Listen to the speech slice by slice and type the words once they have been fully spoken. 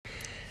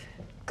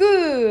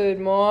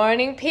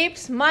morning,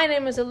 peeps. My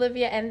name is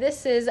Olivia, and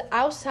this is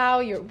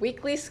Ásrún, your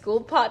weekly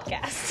school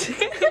podcast.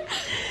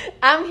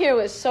 I'm here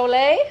with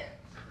Sóley.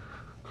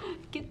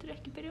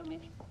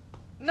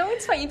 No,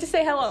 it's fine. You just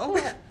say hello.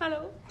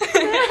 Hello.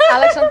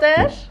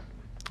 Aleksander.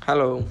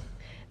 Hello.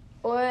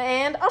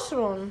 And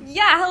Ásrún.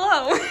 Yeah,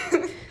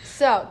 hello.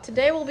 So,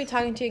 today we'll be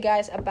talking to you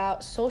guys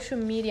about social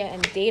media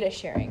and data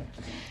sharing.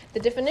 The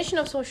definition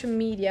of social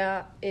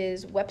media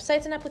is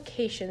websites and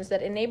applications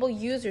that enable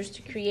users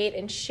to create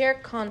and share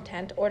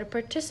content or to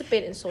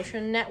participate in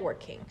social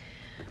networking.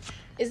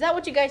 Is that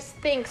what you guys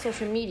think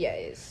social media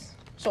is?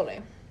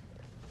 Sóley.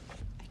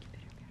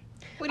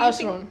 What do you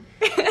Ásrún.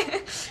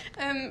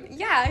 think?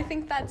 Yeah, I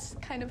think that's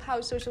kind of how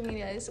social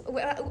media is.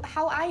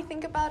 How I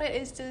think about it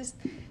is just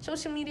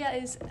social media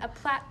is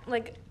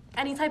like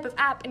any type of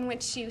app in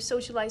which you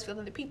socialize with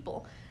other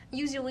people.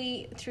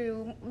 Usually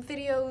through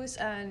videos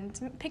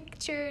and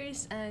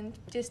pictures and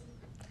just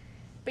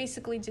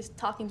basically just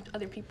talking to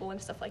other people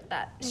and stuff like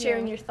that.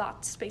 Sharing your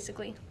thoughts,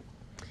 basically.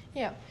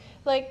 Yeah,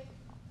 like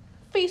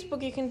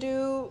Facebook, you can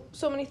do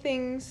so many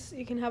things.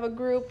 You can have a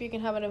group, you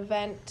can have an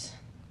event.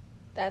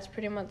 That's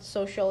pretty much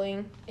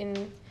socialing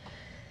in...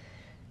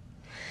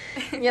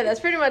 Yeah,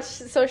 that's pretty much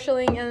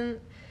socialing, and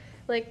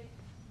like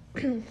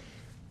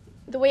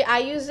the way I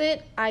use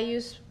it, I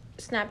use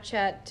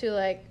Snapchat to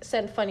like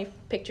send funny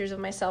pictures of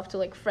myself to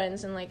like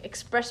friends and like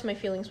express my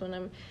feelings when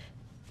I'm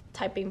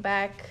typing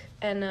back,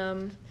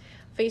 and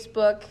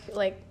Facebook,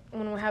 like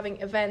when we're having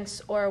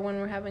events or when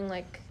we're having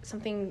like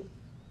something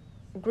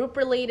group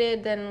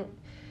related, then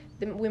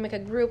we make a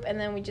group and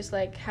then we just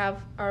like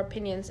have our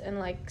opinions and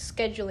like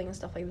scheduling and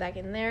stuff like that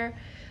in there.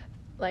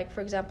 Like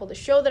for example, the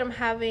show that I'm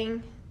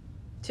having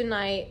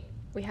tonight,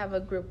 we have a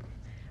group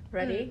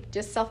ready,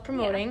 just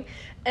self-promoting.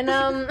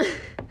 Yeah.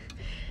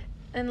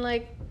 And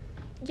like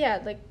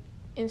like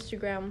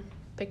Instagram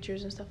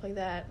pictures and stuff like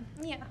that.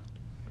 Yeah.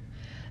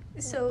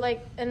 So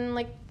like, and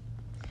like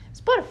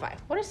Spotify,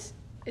 what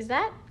is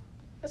that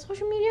a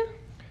social media?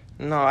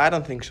 No, I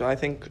don't think so. I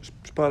think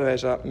Spotify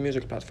is a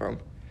music platform.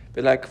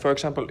 But like, for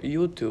example,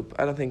 YouTube,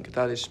 I don't think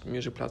that is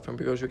music platform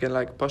because you can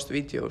like post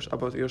videos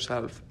about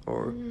yourself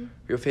or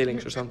your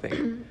feelings or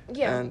something.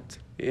 Yeah. And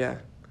yeah.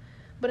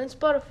 But in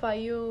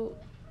Spotify, you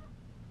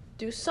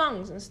do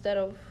songs instead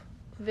of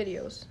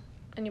videos,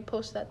 and you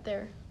post that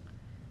there.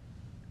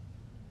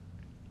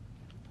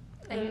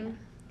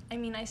 I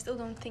mean, I still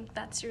don't think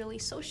that's really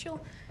social,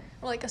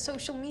 or like a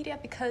social media,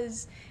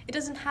 because it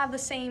doesn't have the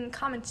same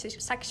comment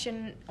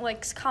section,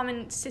 like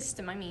comment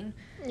system. I mean,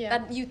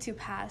 that YouTube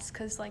has,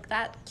 because like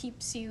that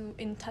keeps you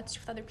in touch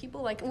with other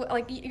people. Like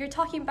you're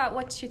talking about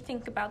what you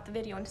think about the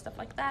video and stuff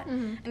like that,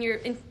 and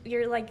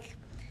you're like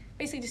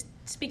basically just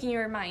speaking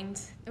your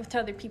mind to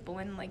other people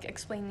and like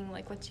explaining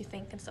like what you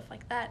think and stuff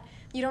like that.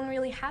 You don't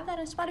really have that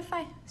on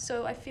Spotify,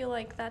 so I feel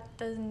like that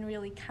doesn't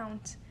really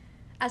count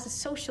as a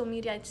social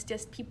media. It's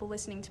just people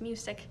listening to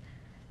music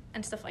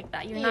and stuff like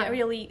that. You're not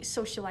really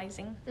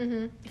socializing,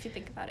 if you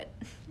think about it.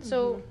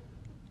 So,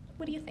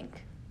 what do you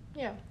think?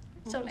 Yeah.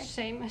 So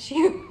same as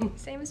you.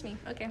 Same as me.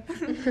 Okay.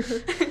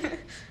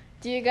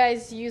 Do you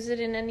guys use it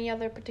in any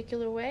other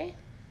particular way?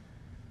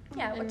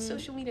 Yeah. What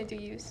social media do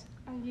you use?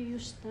 You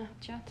use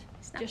Snapchat.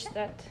 Just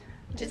that.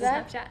 Just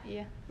that? Snapchat.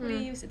 Yeah. What do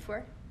you use it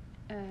for?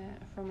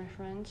 For my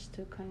friends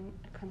to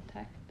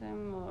contact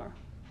them, or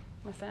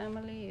my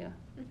family.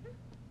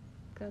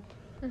 Good.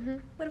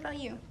 What about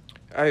you?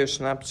 I use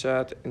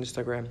Snapchat,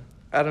 Instagram.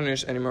 I don't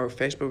use anymore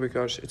Facebook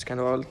because it's kind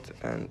of old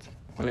and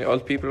only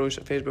old people use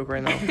Facebook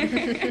right now.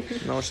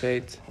 No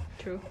shade.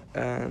 True.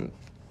 And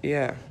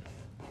yeah,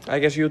 I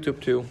guess YouTube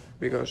too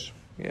because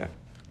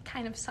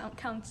Kind of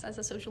counts as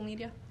a social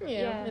media.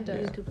 Yeah, it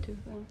does. YouTube too.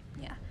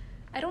 Yeah.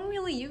 I don't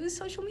really use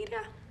social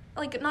media.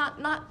 Like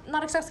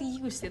not exactly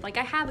use it. Like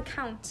I have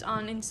accounts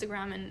on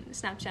Instagram and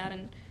Snapchat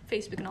and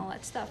Facebook and all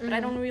that stuff, but I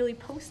don't really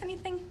post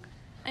anything.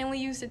 I only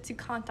use it to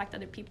contact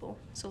other people.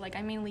 So like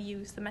I mainly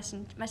use the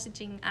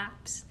messaging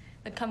apps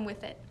that come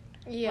with it.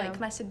 Yeah. Like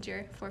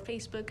Messenger for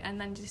Facebook,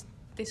 and then just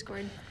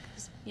Discord.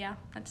 Yeah,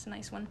 that's a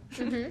nice one.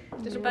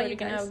 What about you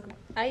guys?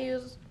 I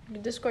use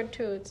Discord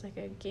too. It's like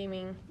a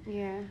gaming.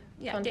 Yeah.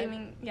 Yeah, contact.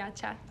 gaming. Yeah,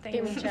 chat thing.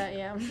 Gaming chat.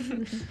 Yeah.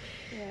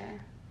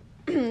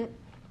 Yeah.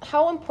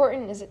 How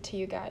important is it to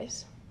you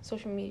guys,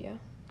 social media?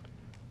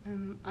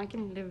 I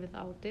can live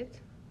without it.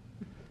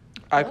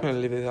 I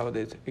couldn't live without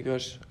it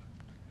because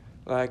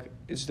like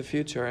it's the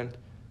future and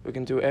we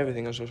can do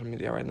everything on social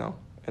media right now.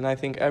 And I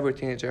think every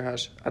teenager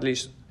has at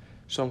least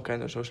some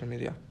kind of social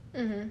media.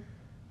 And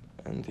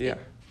yeah.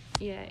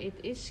 Yeah, it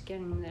is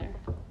getting there.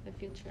 The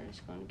future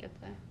is going to get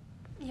there.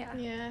 Yeah.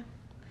 Yeah.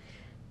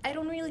 I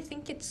don't really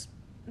think it's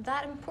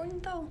that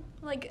important though.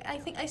 Like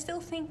I still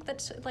think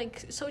that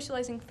like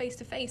socializing face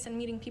to face and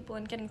meeting people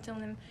and getting to know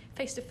them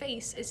face to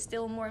face is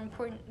still more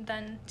important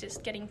than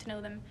just getting to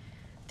know them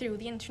through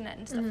the internet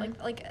and stuff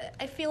like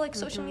I feel like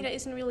social media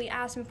isn't really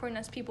as important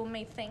as people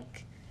may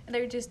think.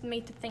 They're just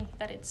made to think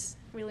that it's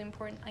really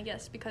important, I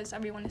guess, because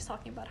everyone is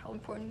talking about how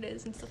important it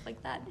is and stuff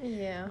like that.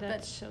 Yeah,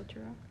 that's so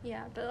true.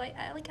 Yeah, but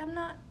I'm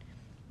not.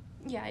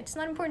 Yeah, it's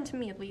not important to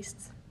me at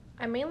least.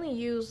 I mainly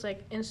use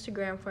like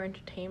Instagram for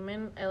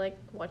entertainment. I like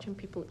watching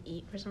people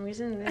eat for some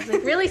reason. It's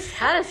like really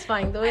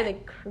satisfying the way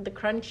the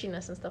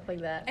crunchiness and stuff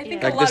like that. I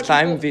think like the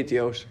slime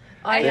videos.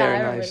 Oh yeah, I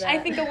remember nice. that. I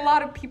think a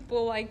lot of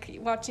people like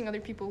watching other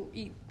people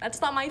eat.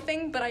 That's not my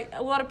thing, but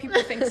a lot of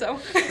people think so.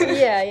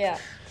 yeah.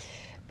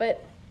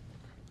 But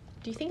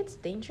do you think it's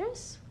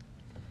dangerous?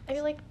 I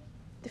feel like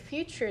the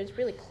future is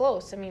really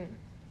close. I mean,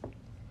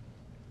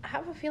 I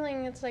have a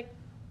feeling it's like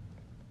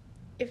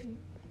if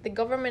the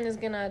government is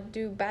gonna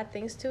do bad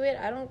things to it,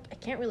 I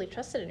can't really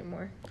trust it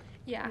anymore.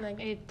 Yeah. Like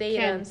It data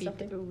can and be stuff.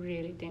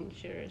 really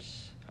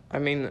dangerous. I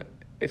mean,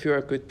 if you're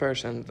a good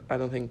person, I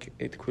don't think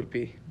it could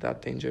be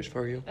that dangerous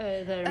for you.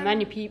 There are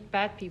many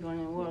bad people in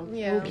the world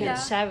who can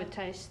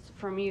sabotage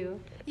from you.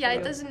 Yeah,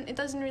 it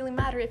doesn't really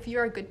matter if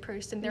you're a good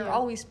person. There are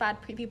always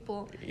bad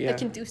people that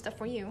can do stuff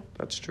for you.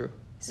 That's true.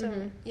 So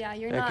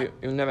you're like not.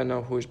 you never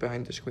know who is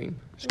behind the screen.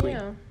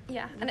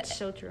 Yeah, and it's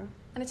so true.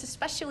 And it's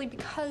especially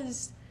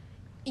because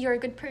you're a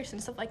good person,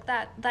 stuff like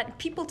that. That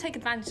people take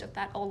advantage of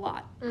that a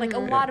lot. Like a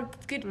lot of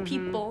good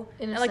people,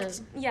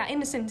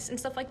 innocence and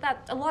stuff like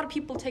that. A lot of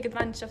people take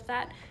advantage of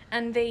that,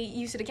 and they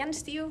use it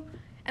against you.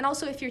 And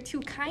also, if you're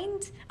too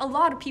kind, a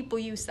lot of people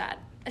use that,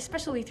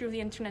 especially through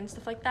the internet and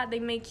stuff like that. They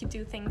make you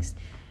do things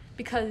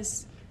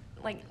because,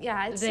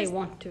 they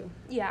want to.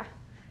 Yeah.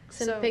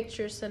 Send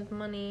pictures, send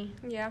money.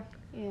 Yeah.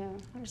 Yeah.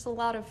 There's a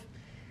lot of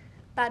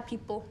bad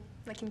people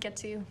that can get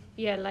to you.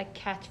 Yeah, like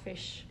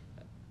catfish.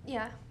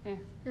 Yeah.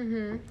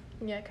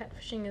 Yeah,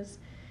 catfishing is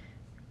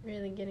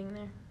really getting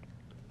there.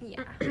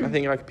 Yeah. I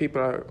think like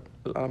people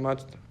are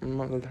much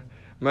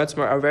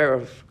more aware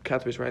of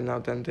catfish right now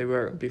than they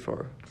were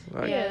before.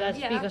 Like, that's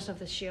because of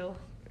the show.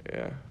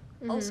 Yeah.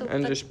 Also,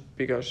 and just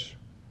because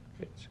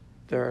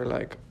there are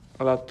like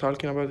a lot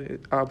talking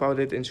about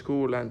it in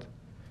school and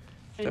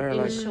in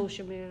like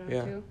social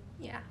media too.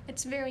 Yeah,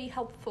 it's very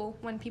helpful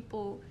when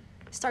people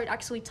start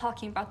actually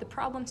talking about the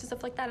problems and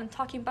stuff like that, and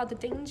talking about the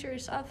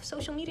dangers of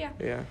social media.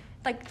 Yeah.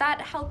 Like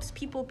that helps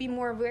people be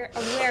more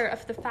aware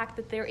of the fact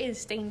that there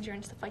is danger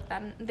and stuff like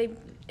that, and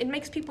it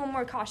makes people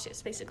more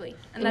cautious, basically.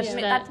 And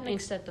that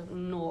makes, instead of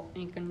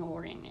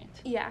ignoring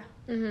it. Yeah.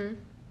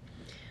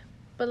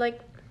 But like,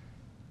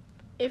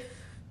 if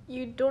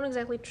you don't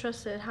exactly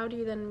trust it, how do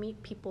you then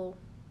meet people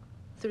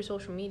through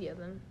social media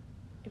then?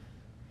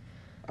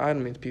 I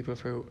don't meet people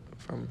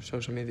from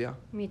social media.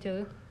 Me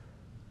too.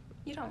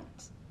 You don't.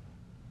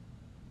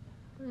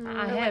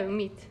 I have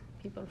met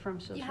people from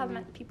social media. You have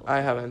met people.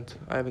 I haven't.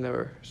 I've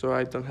never. So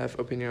I don't have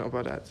opinion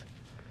about that.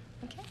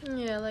 Okay.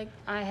 Yeah, like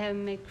I have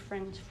made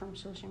friends from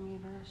social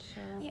media.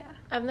 So yeah.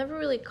 I've never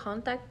really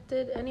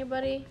contacted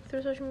anybody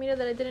through social media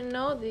that I didn't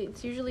know.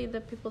 It's usually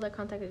the people that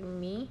contacted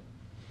me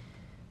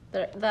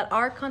that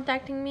are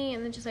contacting me,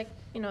 and then just like,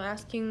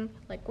 asking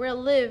like where I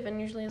live, and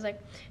usually it's like,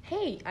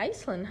 hey,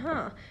 Iceland,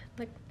 huh?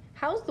 Like,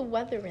 how's the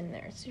weather in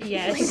there? It's usually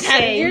like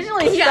that. It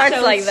usually starts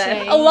so like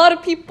that. A lot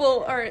of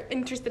people are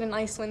interested in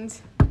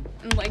Iceland,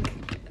 and like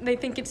they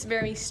think it's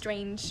very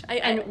strange.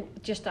 And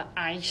just the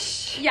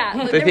ice.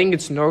 Yeah. They think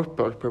it's North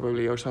Pole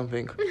probably or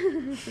something.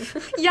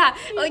 Yeah,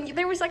 like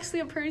there was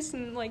actually a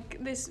person,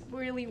 like this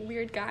really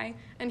weird guy,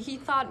 and he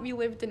thought we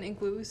lived in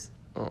igloos.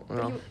 Oh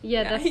no.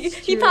 That's he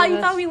true.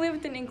 thought we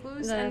lived in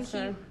igloos, and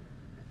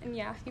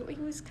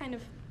he was kind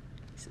of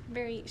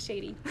very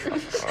shady.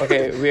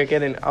 Okay, we are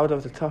getting out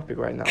of the topic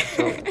right now.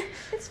 So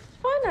It's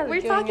fun.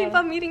 We're talking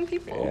about meeting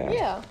people.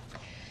 Yeah.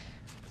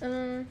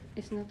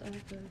 It's not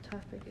only the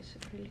topic, it's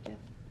really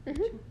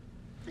good.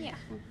 Yeah.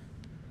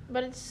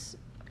 But it's,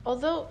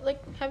 although,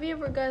 like, have you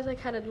ever guys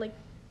like had like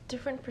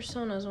different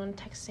personas when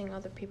texting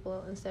other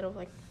people instead of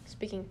like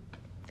speaking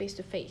face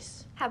to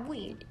face? Have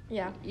we?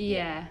 Yeah.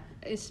 Yeah,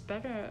 it's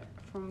better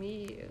for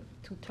me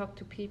to talk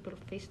to people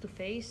face to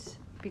face,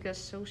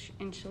 because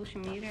in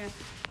social media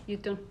you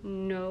don't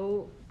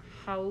know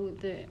how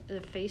the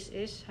face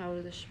is, how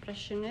the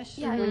expression is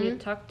when you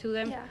talk to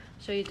them. Yeah.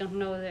 So you don't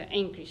know they're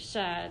angry,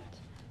 sad,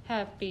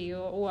 happy,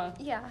 or what.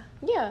 Yeah.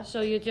 Yeah.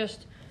 So you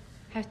just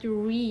have to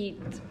read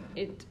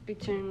it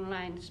between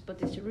lines,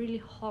 but it's really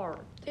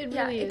hard. It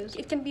really is.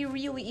 It can be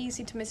really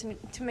easy to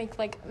make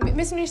like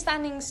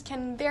misunderstandings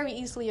can very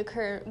easily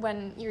occur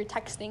when you're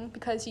texting,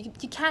 because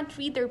you can't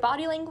read their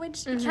body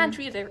language, you can't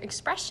read their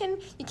expression,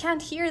 you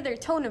can't hear their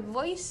tone of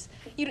voice,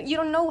 you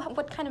don't know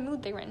what kind of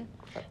mood they're in.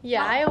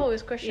 Yeah, I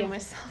always question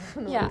myself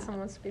when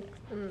someone speaks.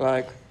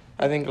 Like,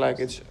 I think like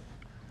it's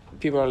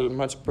people are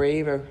much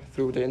braver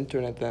through the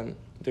internet than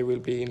they will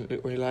be in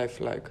real life.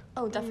 Like,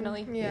 Oh,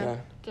 definitely. Yeah.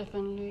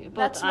 Definitely.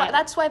 But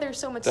That's why there's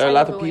so much. there are a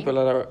lot of cyberbullying. people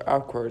that are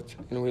awkward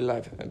in real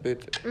life,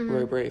 but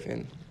very brave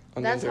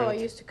on That's the how I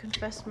internet. used to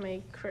confess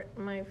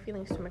my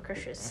feelings to my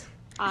crushes.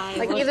 I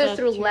Like was either that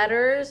through too.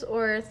 letters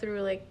or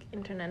through like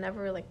internet,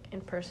 never like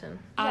in person.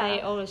 I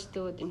always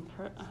do it in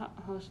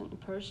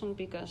person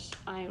because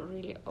I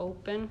really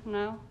open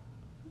now.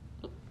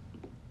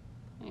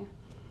 Yeah.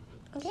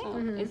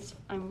 Okay. So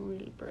I'm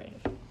really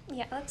brave.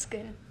 Yeah, that's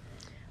good.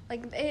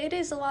 Like it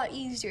is a lot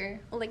easier.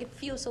 Like it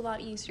feels a lot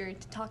easier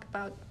to talk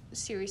about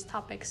serious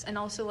topics, and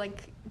also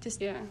like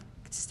just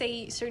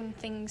say certain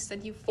things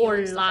that you feel. Or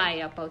and stuff lie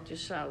like, about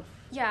yourself.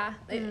 yeah,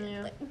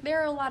 there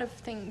are a lot of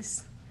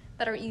things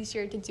that are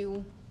easier to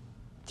do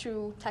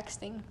through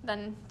texting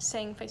than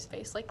saying face to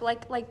face.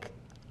 Like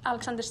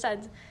Aleksander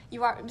said,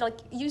 you are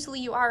usually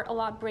you are a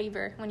lot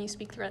braver when you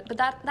speak through it, but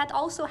that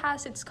also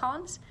has its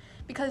cons,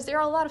 because there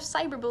are a lot of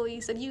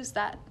cyberbullies that use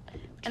that,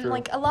 and True.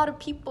 like a lot of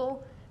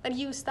people that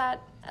use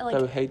that like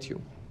They'll hate you.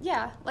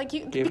 yeah, like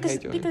you Give because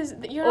hate you. because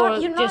you're Or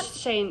not just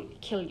saying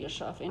kill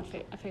yourself in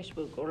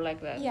Facebook or like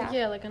that.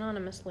 yeah like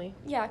anonymously.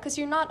 yeah, because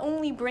you're not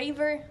only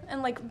braver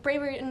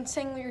in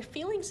saying your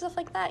feelings, stuff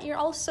like that, you're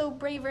also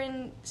braver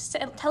in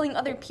telling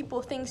other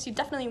people things you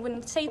definitely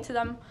wouldn't say to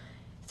them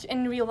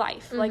in real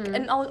life, like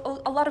and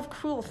a lot of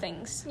cruel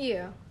things.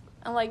 Yeah.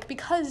 And like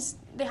because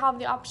they have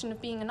the option of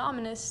being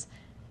anonymous,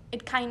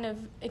 it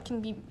can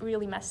be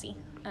really messy.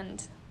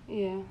 And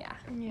Yeah.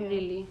 yeah.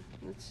 Really,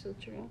 that's so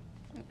true.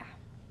 Yeah.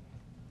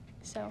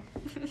 So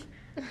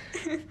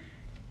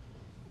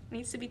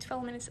needs to be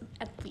 12 minutes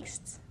at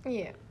least.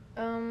 Yeah.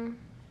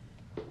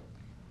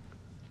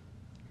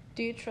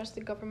 Do you trust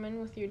the government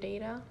with your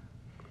data?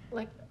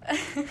 Like, I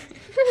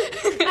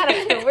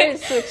don't know. We're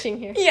switching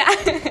here. Yeah.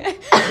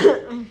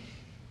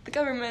 The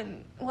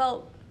government.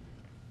 Well,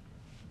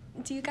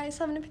 do you guys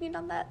have an opinion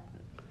on that?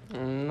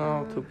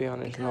 No, to be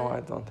honest, no, I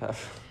don't have.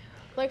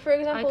 Like, for I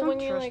example, don't when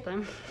you're trust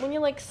them. when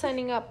you're like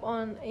signing up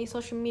on a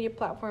social media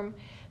platform,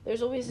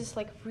 there's always this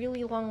like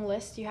really long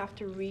list you have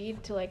to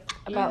read to like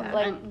about Yeah,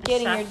 like and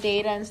getting your stuff.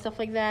 data and stuff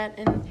like that,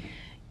 and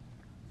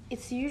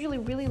it's usually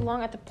really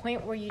long at the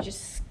point where you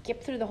just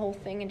skip through the whole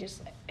thing and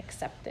just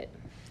accept it.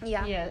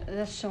 Yeah. Yeah,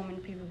 there's so many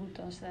people who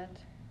does that.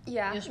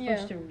 Yeah. You're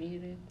supposed to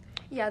read it.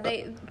 Yeah,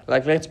 they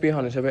Like, let's be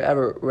honest, have you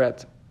ever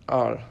read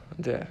all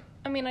the...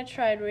 I mean, I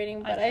tried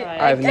reading, but I tried.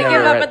 I I've give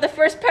never up read- at the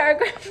first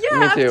paragraph. yeah,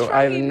 Me I've too,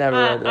 I've tried. never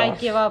read I all.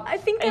 give up I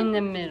think in I've-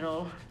 the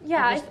middle.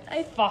 Yeah,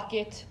 I fuck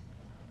it.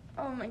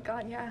 Oh my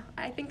god, yeah.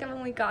 I think I've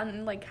only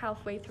gotten like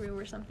halfway through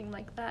or something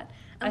like that.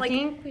 And I like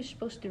think we're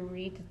supposed to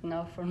read it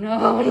now for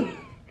now.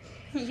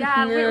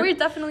 yeah, we're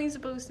definitely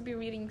supposed to be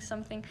reading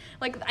something.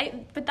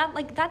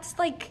 That's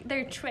like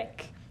their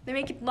trick. They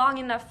make it long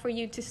enough for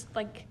you to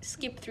like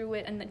skip through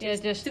it and then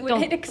just do it,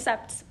 hit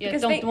accept. Yeah,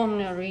 because don't want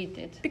to read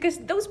it. because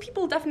those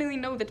people definitely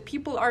know that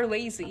people are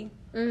lazy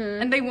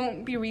and they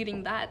won't be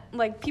reading that.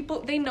 Like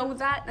people, they know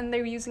that and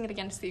they're using it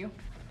against you.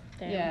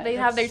 Damn. Yeah. They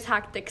have their that's-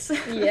 tactics.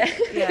 Yeah.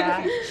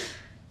 Yeah.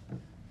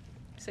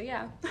 So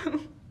yeah.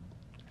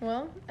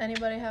 Well,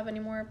 anybody have any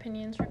more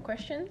opinions or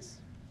questions?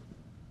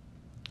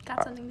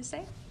 Got something to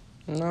say?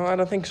 No, I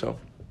don't think so.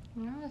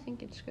 No, I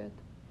think it's good.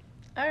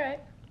 All right.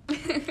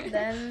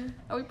 Then,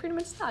 Are we pretty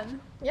much done?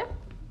 yeah.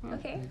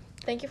 Okay.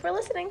 Thank you for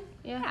listening.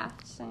 Yeah. Yeah.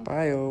 Same.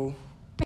 Bye-o.